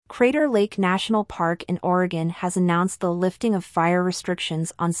Crater Lake National Park in Oregon has announced the lifting of fire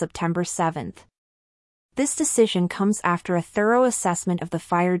restrictions on September 7. This decision comes after a thorough assessment of the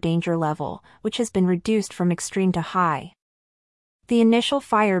fire danger level, which has been reduced from extreme to high. The initial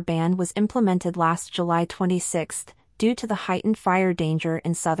fire ban was implemented last July 26 due to the heightened fire danger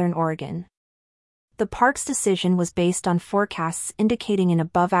in southern Oregon. The park's decision was based on forecasts indicating an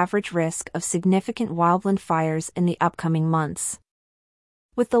above-average risk of significant wildland fires in the upcoming months.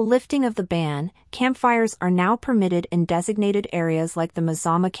 With the lifting of the ban, campfires are now permitted in designated areas like the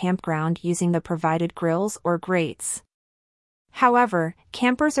Mazama campground using the provided grills or grates. However,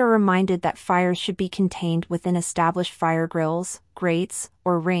 campers are reminded that fires should be contained within established fire grills, grates,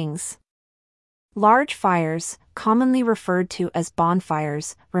 or rings. Large fires, commonly referred to as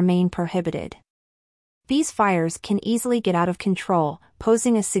bonfires, remain prohibited. These fires can easily get out of control,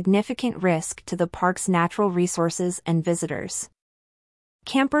 posing a significant risk to the park's natural resources and visitors.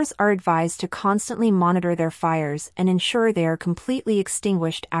 Campers are advised to constantly monitor their fires and ensure they are completely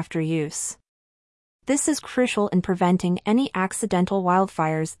extinguished after use. This is crucial in preventing any accidental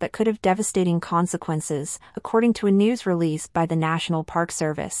wildfires that could have devastating consequences, according to a news release by the National Park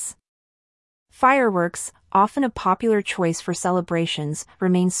Service. Fireworks, often a popular choice for celebrations,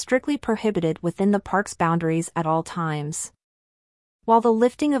 remain strictly prohibited within the park's boundaries at all times. While the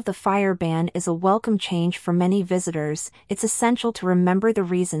lifting of the fire ban is a welcome change for many visitors, it's essential to remember the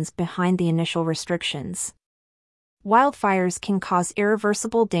reasons behind the initial restrictions. Wildfires can cause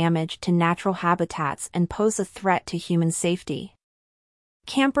irreversible damage to natural habitats and pose a threat to human safety.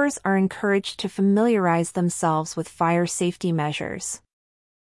 Campers are encouraged to familiarize themselves with fire safety measures.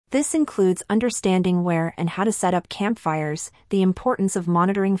 This includes understanding where and how to set up campfires, the importance of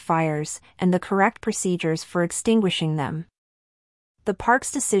monitoring fires, and the correct procedures for extinguishing them. The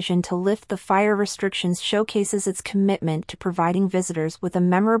park's decision to lift the fire restrictions showcases its commitment to providing visitors with a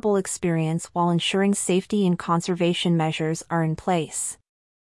memorable experience while ensuring safety and conservation measures are in place.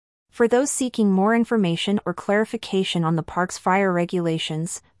 For those seeking more information or clarification on the park's fire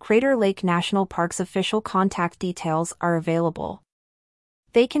regulations, Crater Lake National Park's official contact details are available.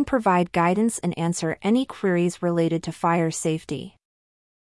 They can provide guidance and answer any queries related to fire safety.